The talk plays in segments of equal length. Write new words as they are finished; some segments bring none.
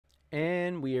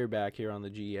And we are back here on the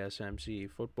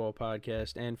GSMC football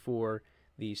podcast. And for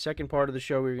the second part of the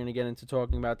show, we're going to get into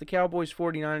talking about the Cowboys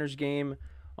 49ers game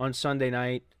on Sunday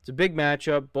night. It's a big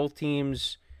matchup. Both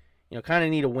teams, kind of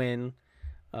need a win.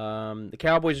 The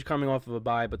Cowboys are coming off of a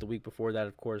bye, but the week before that,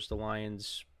 of course, the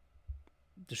Lions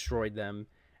destroyed them.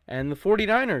 And the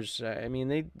 49ers,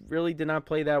 they really did not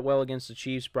play that well against the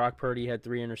Chiefs. Brock Purdy had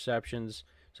 3 interceptions,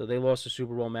 so they lost the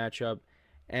Super Bowl matchup.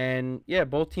 And, yeah,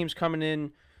 both teams coming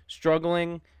in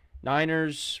struggling.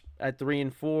 Niners at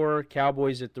 3-4,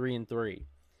 Cowboys at 3-3.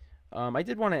 I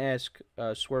did want to ask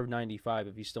Swerve95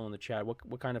 if he's still in the chat.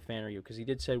 What kind of fan are you? Because he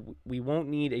did say we won't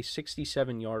need a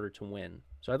 67-yarder to win.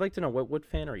 So I'd like to know what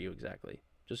fan are you exactly?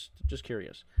 Just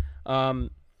curious.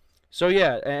 So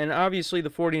yeah, and obviously the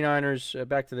 49ers.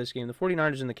 Back to this game, the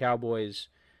 49ers and the Cowboys.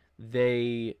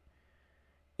 They've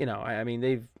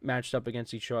matched up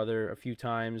against each other a few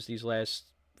times these last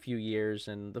few years,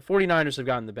 and the 49ers have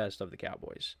gotten the best of the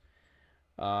Cowboys.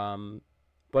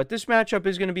 But this matchup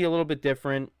is going to be a little bit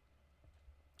different.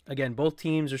 Again, both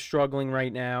teams are struggling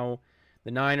right now.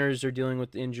 The Niners are dealing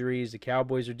with injuries. The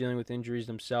Cowboys are dealing with injuries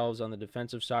themselves on the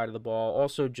defensive side of the ball.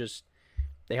 Also,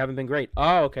 they haven't been great.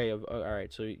 Oh, okay. All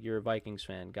right. So you're a Vikings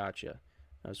fan. Gotcha.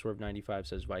 Swerve95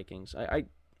 says Vikings. I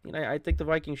think the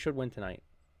Vikings should win tonight.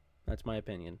 That's my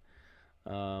opinion.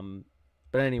 But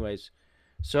anyways,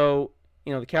 so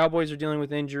the Cowboys are dealing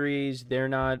with injuries. They're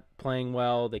not playing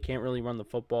well. They can't really run the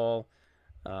football.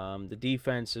 The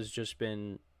defense has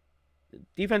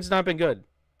not been good.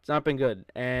 It's not been good.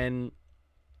 And,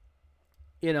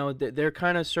 they're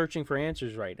kind of searching for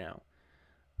answers right now.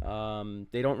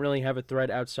 They don't really have a threat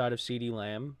outside of CeeDee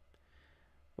Lamb.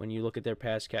 When you look at their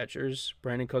pass catchers,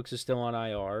 Brandon Cooks is still on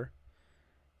IR.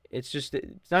 It's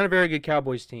not a very good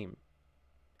Cowboys team.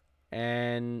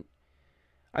 And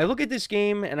I look at this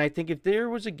game, and I think if there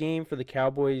was a game for the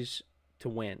Cowboys to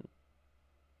win,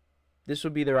 this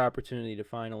would be their opportunity to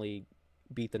finally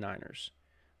beat the Niners.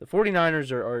 The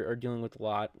 49ers are dealing with a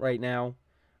lot right now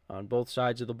on both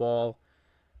sides of the ball.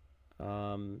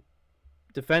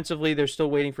 Defensively, they're still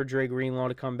waiting for Dre Greenlaw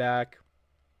to come back.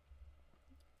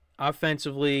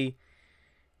 Offensively,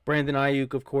 Brandon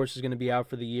Ayuk, of course, is going to be out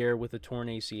for the year with a torn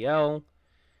ACL.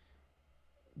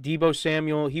 Deebo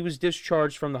Samuel, he was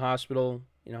discharged from the hospital,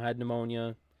 had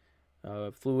pneumonia,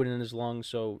 fluid in his lungs.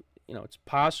 So, it's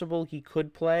possible he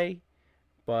could play.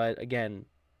 But, again,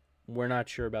 we're not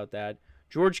sure about that.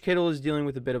 George Kittle is dealing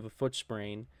with a bit of a foot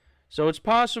sprain. So it's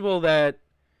possible that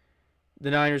the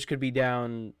Niners could be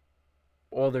down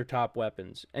all their top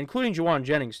weapons, including Juwan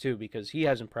Jennings, too, because he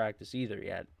hasn't practiced either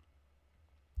yet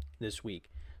this week.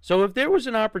 So if there was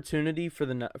an opportunity for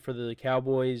the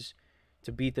Cowboys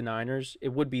to beat the Niners, it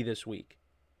would be this week.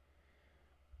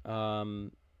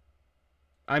 It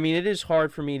is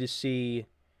hard for me to see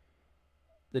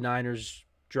the Niners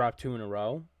drop 2 in a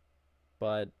row,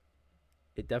 but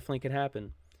it definitely could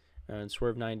happen. And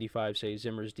Swerve95 says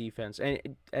Zimmer's defense,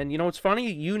 and it's funny.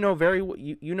 You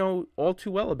know all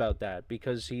too well about that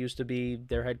because he used to be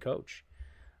their head coach.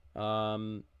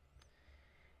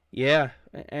 Yeah,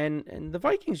 and the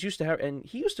Vikings used to have, and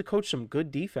he used to coach some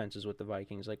good defenses with the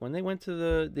Vikings. Like when they went to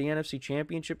the NFC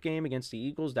Championship game against the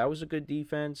Eagles, that was a good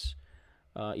defense.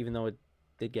 Even though it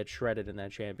did get shredded in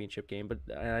that championship game, but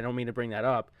and I don't mean to bring that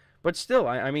up. But still,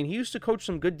 he used to coach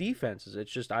some good defenses.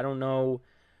 It's just I don't know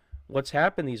what's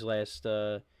happened these last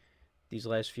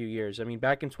few years.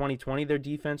 Back in 2020, their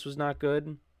defense was not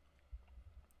good.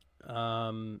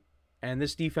 And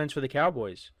this defense for the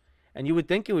Cowboys, and you would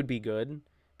think it would be good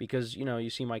because you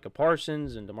see Micah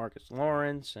Parsons and DeMarcus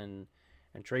Lawrence and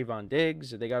Trayvon Diggs.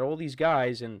 They got all these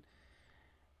guys, and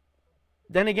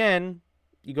then again,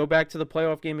 you go back to the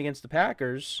playoff game against the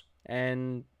Packers,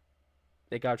 and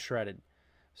they got shredded.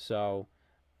 So,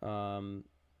 it's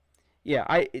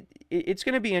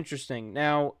going to be interesting.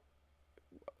 Now,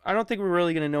 I don't think we're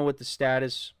really going to know what the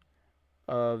status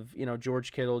of,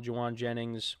 George Kittle, Juwan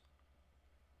Jennings,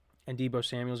 and Deebo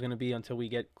Samuel is going to be until we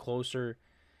get closer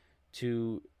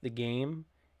to the game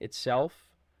itself.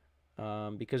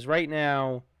 Because right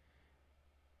now,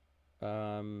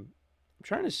 I'm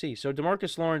trying to see. So,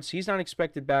 DeMarcus Lawrence, he's not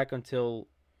expected back until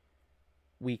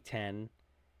Week 10.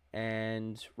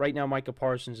 And right now, Micah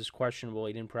Parsons is questionable.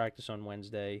 He didn't practice on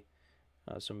Wednesday.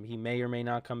 So he may or may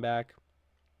not come back.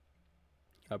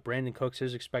 Brandon Cooks,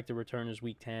 his expected return is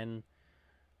Week 10.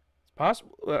 It's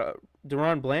possible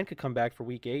Deron Bland could come back for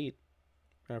Week 8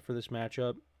 for this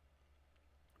matchup.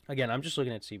 Again, I'm just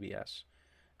looking at CBS.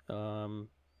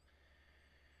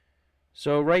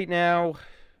 So right now,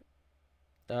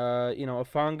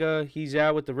 Afanga, he's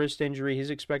out with the wrist injury. His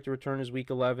expected return is Week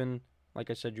 11. Like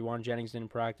I said, Juwan Jennings didn't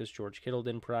practice. George Kittle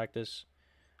didn't practice.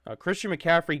 Christian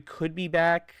McCaffrey could be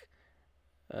back,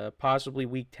 possibly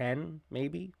week 10,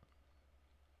 maybe.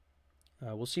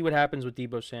 We'll see what happens with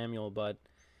Deebo Samuel, but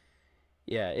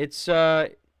yeah, it's not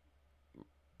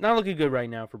looking good right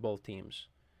now for both teams.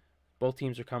 Both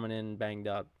teams are coming in banged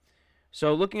up.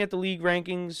 So looking at the league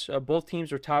rankings, both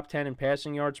teams are top 10 in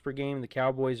passing yards per game. The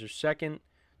Cowboys are second,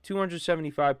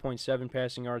 275.7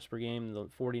 passing yards per game. The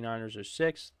 49ers are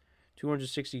sixth,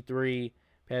 263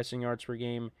 passing yards per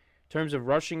game. In terms of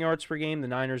rushing yards per game, the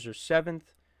Niners are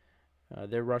seventh.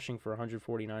 They're rushing for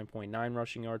 149.9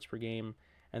 rushing yards per game.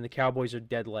 And the Cowboys are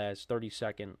dead last,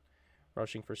 32nd,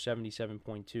 rushing for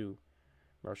 77.2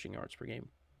 rushing yards per game.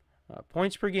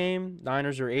 Points per game,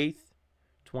 Niners are 8th,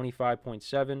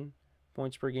 25.7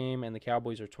 points per game, and the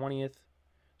Cowboys are 20th,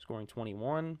 scoring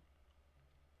 21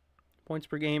 points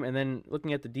per game. And then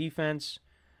looking at the defense,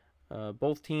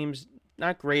 both teams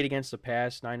not great against the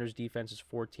pass. Niners defense is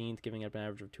 14th, giving up an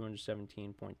average of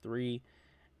 217.3,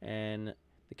 and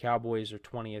the Cowboys are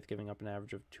 20th, giving up an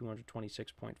average of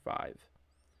 226.5.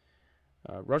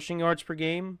 Rushing yards per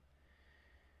game,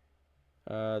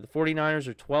 the 49ers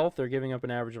are 12th. They're giving up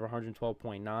an average of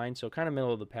 112.9, so kind of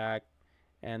middle of the pack.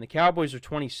 And the Cowboys are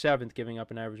 27th, giving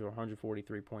up an average of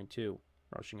 143.2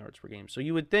 rushing yards per game. So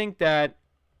you would think that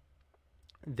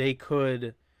they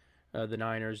could, the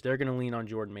Niners, they're going to lean on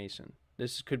Jordan Mason.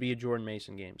 This could be a Jordan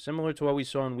Mason game, similar to what we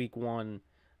saw in Week 1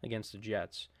 against the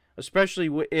Jets,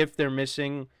 especially if they're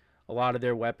missing a lot of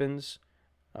their weapons.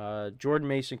 Jordan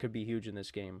Mason could be huge in this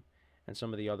game, and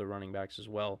some of the other running backs as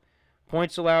well.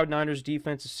 Points allowed, Niners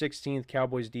defense is 16th,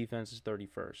 Cowboys defense is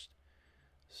 31st.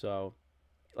 So,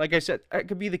 like I said, that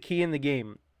could be the key in the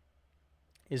game,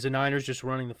 is the Niners just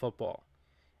running the football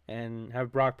and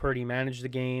have Brock Purdy manage the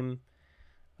game.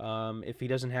 If he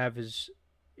doesn't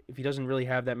really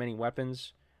have that many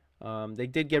weapons. They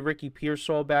did get Ricky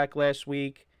Pearsall back last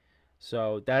week,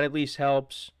 so that at least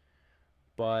helps.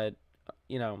 But,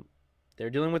 they're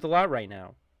dealing with a lot right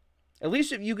now. At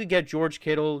least if you could get George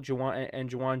Kittle and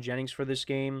Juwan Jennings for this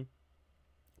game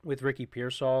with Ricky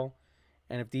Pearsall,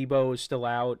 and if Deebo is still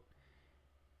out,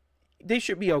 they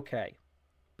should be okay.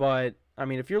 But,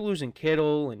 if you're losing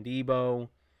Kittle and Deebo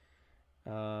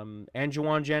and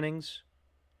Juwan Jennings,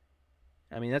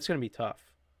 that's going to be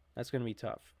tough. That's going to be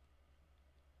tough.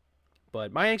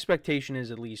 But my expectation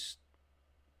is at least,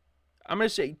 I'm going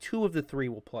to say 2 of the 3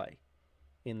 will play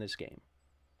in this game.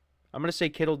 I'm going to say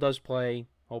Kittle does play,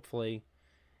 hopefully,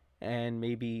 and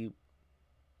maybe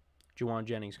Juwan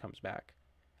Jennings comes back.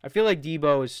 I feel like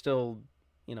Deebo is still,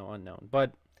 unknown.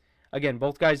 But, again,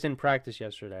 both guys didn't practice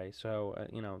yesterday, so,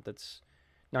 that's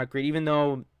not great. Even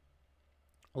though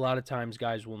a lot of times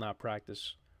guys will not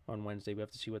practice on Wednesday. We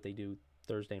have to see what they do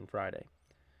Thursday and Friday.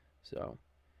 So,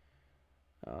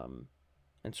 and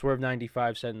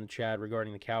Swerve95 said in the chat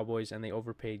regarding the Cowboys, and they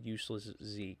overpaid useless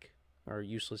Zeke, or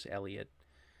useless Elliott.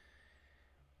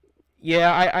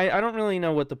 Yeah, I don't really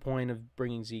know what the point of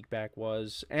bringing Zeke back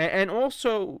was. And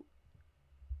also,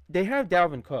 they have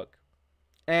Dalvin Cook.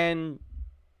 And,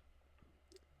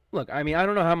 look, I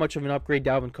don't know how much of an upgrade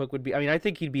Dalvin Cook would be. I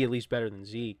think he'd be at least better than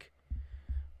Zeke.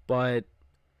 But,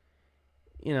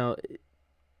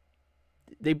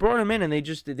 they brought him in and they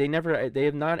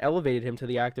have not elevated him to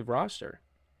the active roster.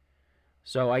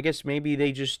 So I guess maybe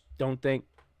they just don't think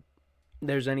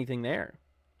there's anything there.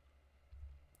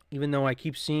 Even though I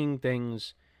keep seeing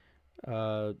things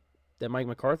that Mike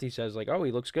McCarthy says, like, oh,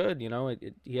 he looks good,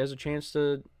 he has a chance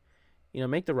to,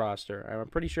 make the roster. I'm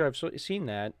pretty sure I've seen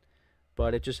that,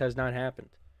 but it just has not happened.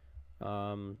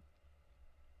 The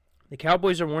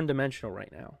Cowboys are one-dimensional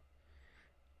right now.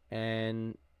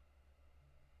 And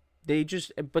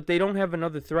but they don't have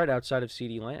another threat outside of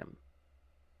CeeDee Lamb.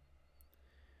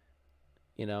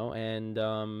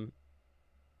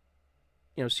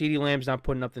 CeeDee Lamb's not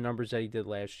putting up the numbers that he did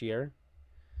last year.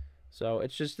 So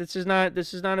it's just, this is not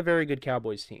a very good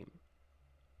Cowboys team.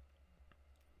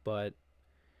 But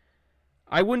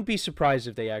I wouldn't be surprised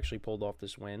if they actually pulled off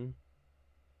this win.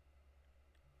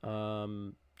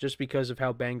 Just because of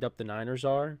how banged up the Niners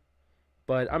are.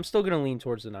 But I'm still going to lean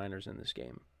towards the Niners in this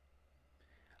game.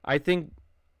 I think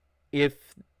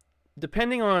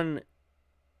depending on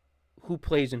who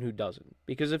plays and who doesn't.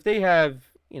 Because if they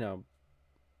have,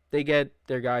 they get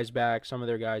their guys back, some of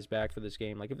their guys back for this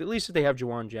game. Like, at least if they have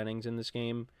Juwan Jennings in this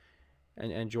game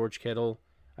and George Kittle,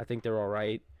 I think they're all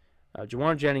right.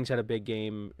 Juwan Jennings had a big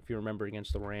game, if you remember,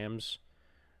 against the Rams.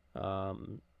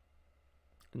 And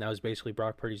that was basically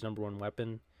Brock Purdy's number 1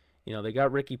 weapon. They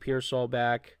got Ricky Pearsall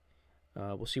back.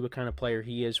 We'll see what kind of player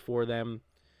he is for them.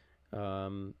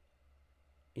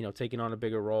 Taking on a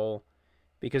bigger role.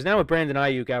 Because now with Brandon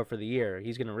Ayuk out for the year,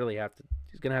 he's going to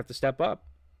have to step up.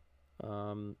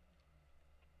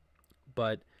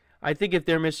 But I think if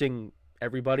they're missing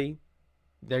everybody,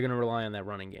 they're going to rely on that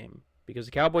running game because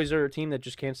the Cowboys are a team that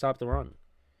just can't stop the run.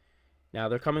 Now,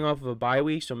 they're coming off of a bye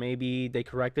week, so maybe they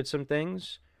corrected some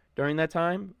things during that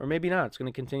time, or maybe not. It's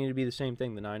going to continue to be the same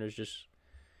thing. The Niners just,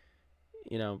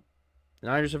 the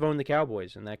Niners have owned the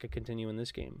Cowboys, and that could continue in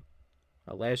this game.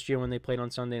 Last year when they played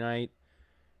on Sunday night,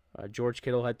 George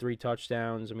Kittle had 3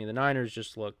 touchdowns. I mean, the Niners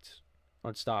just looked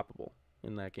unstoppable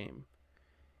in that game.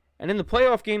 And in the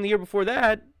playoff game the year before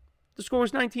that, the score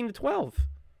was 19-12.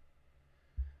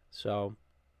 So,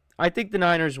 I think the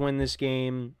Niners win this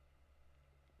game.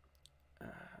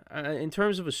 In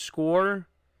terms of a score,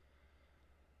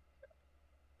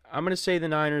 I'm going to say the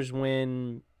Niners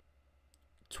win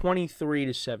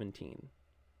 23-17.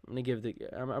 I'm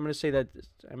going to say that.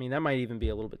 I mean, that might even be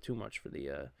a little bit too much for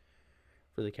the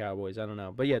Cowboys. I don't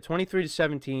know, but yeah,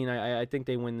 23-17. I think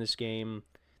they win this game.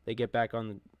 They get back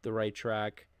on the right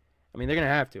track. I mean, they're going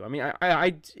to have to. I mean,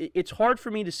 it's hard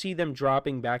for me to see them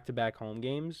dropping back-to-back home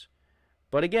games,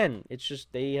 but again, it's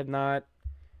just they have not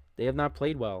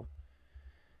played well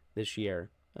this year.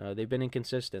 They've been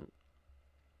inconsistent.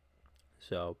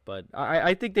 So, but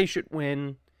I think they should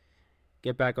win,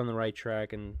 get back on the right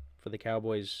track, and for the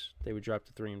Cowboys, they would drop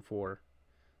to 3-4.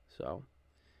 So,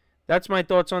 that's my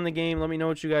thoughts on the game. Let me know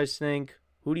what you guys think.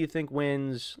 Who do you think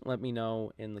wins? Let me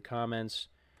know in the comments.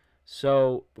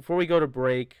 So, before we go to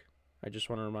break, I just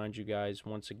want to remind you guys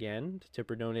once again to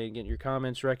tip or donate and get your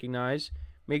comments recognized.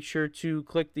 Make sure to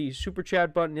click the Super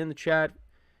Chat button in the chat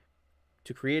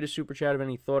to create a Super Chat of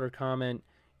any thought or comment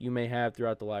you may have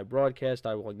throughout the live broadcast.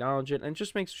 I will acknowledge it, and it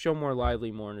just makes the show more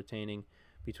lively, more entertaining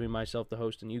between myself, the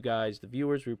host, and you guys, the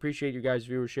viewers. We appreciate your guys'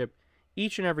 viewership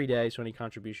each and every day, so any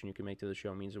contribution you can make to the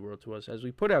show means the world to us as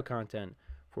we put out content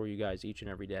for you guys each and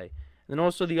every day. And then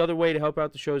also the other way to help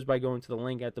out the show is by going to the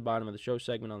link at the bottom of the show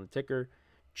segment on the ticker,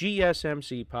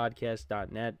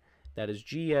 GSMCPodcast.net. That is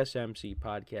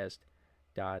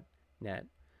GSMCPodcast.net.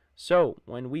 So,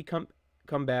 when we come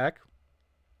back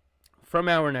from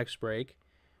our next break,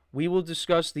 we will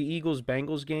discuss the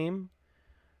Eagles-Bengals game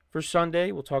for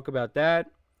Sunday. We'll talk about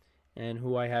that and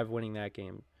who I have winning that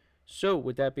game. So,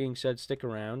 with that being said, stick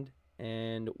around,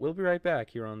 and we'll be right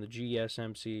back here on the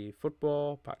GSMC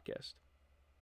Football Podcast.